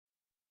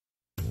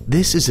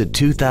This is a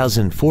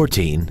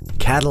 2014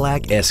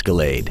 Cadillac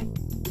Escalade.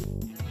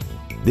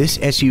 This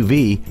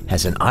SUV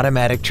has an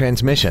automatic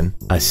transmission,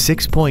 a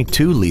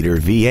 6.2-liter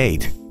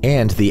V8,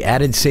 and the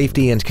added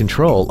safety and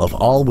control of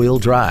all-wheel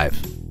drive.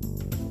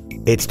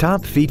 Its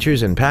top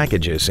features and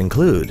packages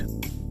include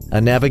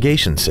a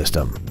navigation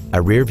system,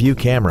 a rear-view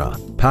camera,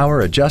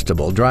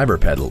 power-adjustable driver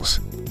pedals,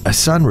 a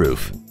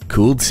sunroof,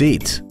 cooled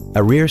seats,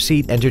 a rear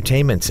seat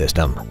entertainment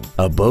system,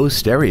 a Bose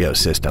stereo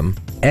system,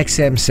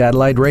 XM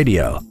satellite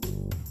radio,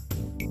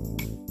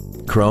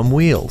 chrome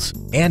wheels,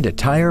 and a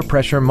tire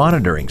pressure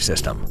monitoring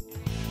system.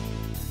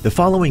 The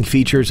following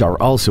features are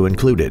also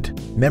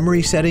included: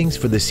 memory settings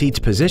for the seat's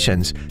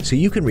positions so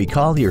you can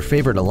recall your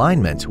favorite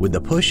alignments with the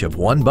push of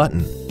one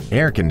button,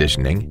 air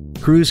conditioning,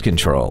 cruise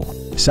control,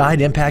 side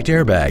impact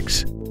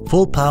airbags,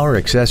 full power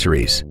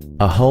accessories,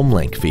 a home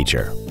link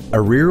feature, a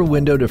rear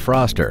window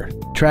defroster,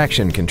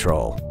 traction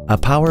control, a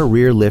power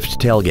rear lift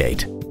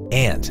tailgate,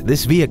 and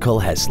this vehicle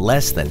has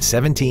less than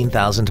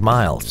 17,000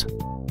 miles.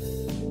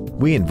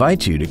 We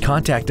invite you to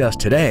contact us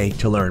today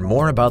to learn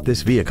more about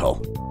this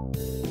vehicle.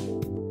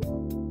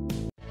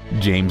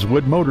 James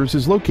Wood Motors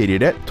is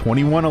located at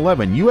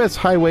 2111 US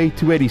Highway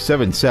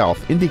 287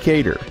 South in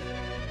Decatur.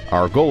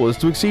 Our goal is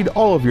to exceed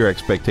all of your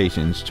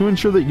expectations to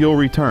ensure that you'll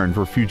return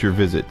for future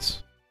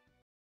visits.